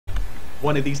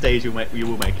One of these days you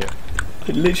will make it.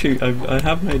 I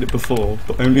have made it before,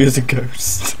 but only as a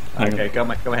ghost. Okay, go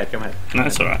ahead.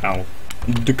 That's alright, Al.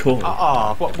 Decoy.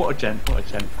 What a gent, what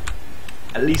a gent.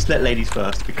 At least let ladies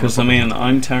first. Because, I mean,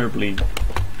 I'm terribly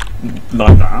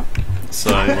like that,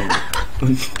 so...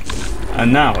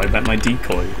 And now I bet my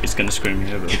decoy is going to screw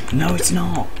me over. No, it's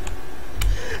not!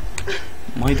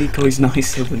 My decoy's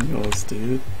nicer than yours,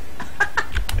 dude.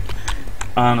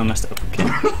 And I messed it up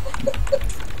again.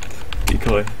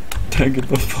 Decoy. Don't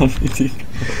give up on me, decoy.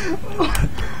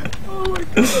 Oh my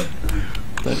god.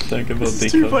 Don't give up, This decoy.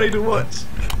 is too funny to watch.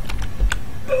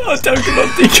 Oh, don't give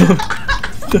up, decoy.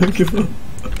 Don't give up.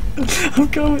 I'm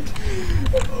coming.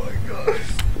 Oh my god.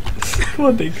 Come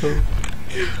on, decoy.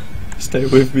 Stay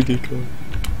with me, decoy.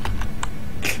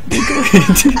 Decoy,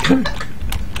 decoy.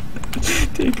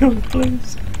 Decoy,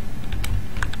 please.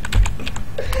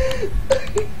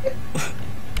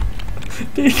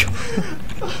 Decoy.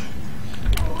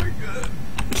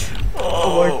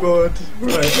 Oh my god.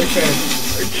 Right, okay.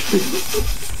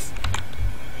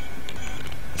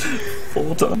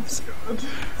 4 times.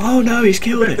 Oh no, he's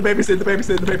killed The it. baby's here, the baby's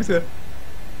here.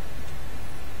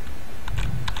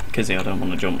 Kizzy, I don't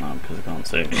want to jump now because I can't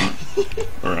see it.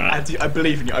 Right. I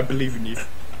believe in you, I believe in you.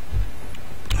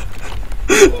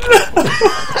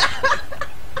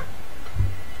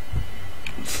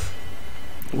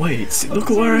 Wait, see,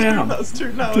 look at where I am. That's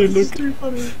too loud, Dude, that's look, too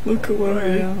funny. look at where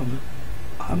I am.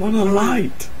 I'm on a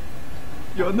light.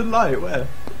 You're on the light, where?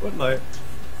 What light?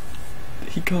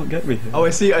 He can't get me here. Oh, I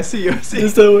see you,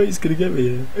 There's no way he's gonna get me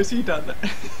here. I see you down there.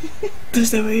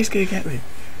 There's no way he's gonna get me.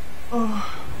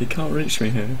 Oh, He can't reach me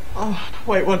here.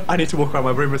 wait, I need to walk around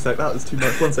my room a sec, that was too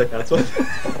much. 1 sec, that's one.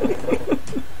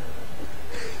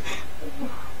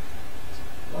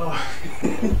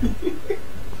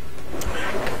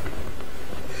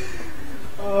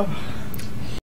 Oh.